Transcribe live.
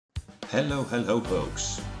Hello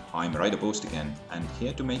folks, I'm Post again and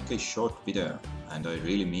here to make a short video, and I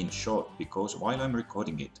really mean short because while I'm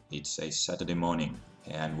recording it, it's a Saturday morning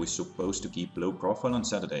and we're supposed to keep low profile on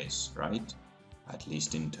Saturdays, right? At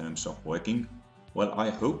least in terms of working. Well, I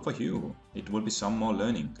hope for you it will be some more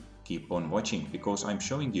learning. Keep on watching because I'm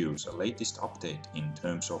showing you the latest update in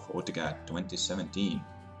terms of AutoCAD 2017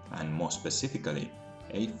 and more specifically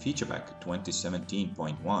a feature pack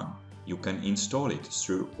 2017.1. You can install it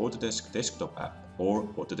through Autodesk Desktop app or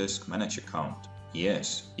Autodesk Manage account.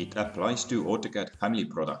 Yes, it applies to AutoCAD family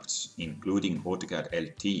products, including AutoCAD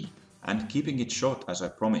LT. And keeping it short as I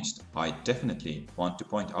promised, I definitely want to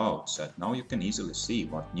point out that now you can easily see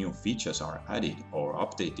what new features are added or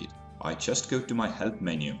updated. I just go to my help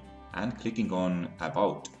menu and clicking on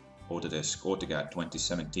About Autodesk AutoCAD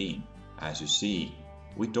 2017. As you see,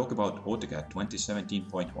 we talk about AutoCAD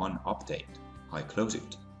 2017.1 update. I close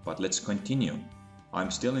it. But let's continue. I'm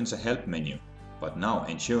still in the help menu, but now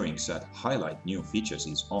ensuring that highlight new features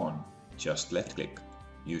is on. Just left click.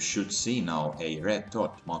 You should see now a red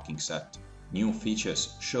dot marking that new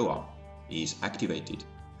features show up is activated.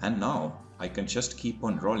 And now I can just keep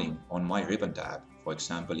on rolling on my ribbon tab. For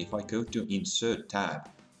example, if I go to Insert tab,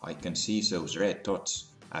 I can see those red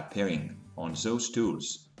dots appearing on those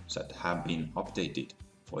tools that have been updated.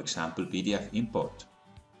 For example, PDF import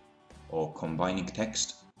or combining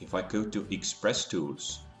text. If I go to Express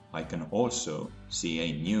Tools, I can also see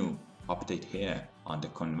a new update here under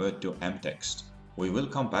Convert to mText. We will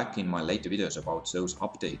come back in my later videos about those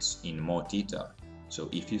updates in more detail. So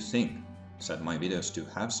if you think that my videos do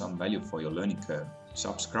have some value for your learning curve,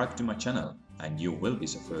 subscribe to my channel and you will be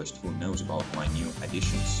the first who knows about my new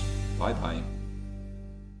additions. Bye bye.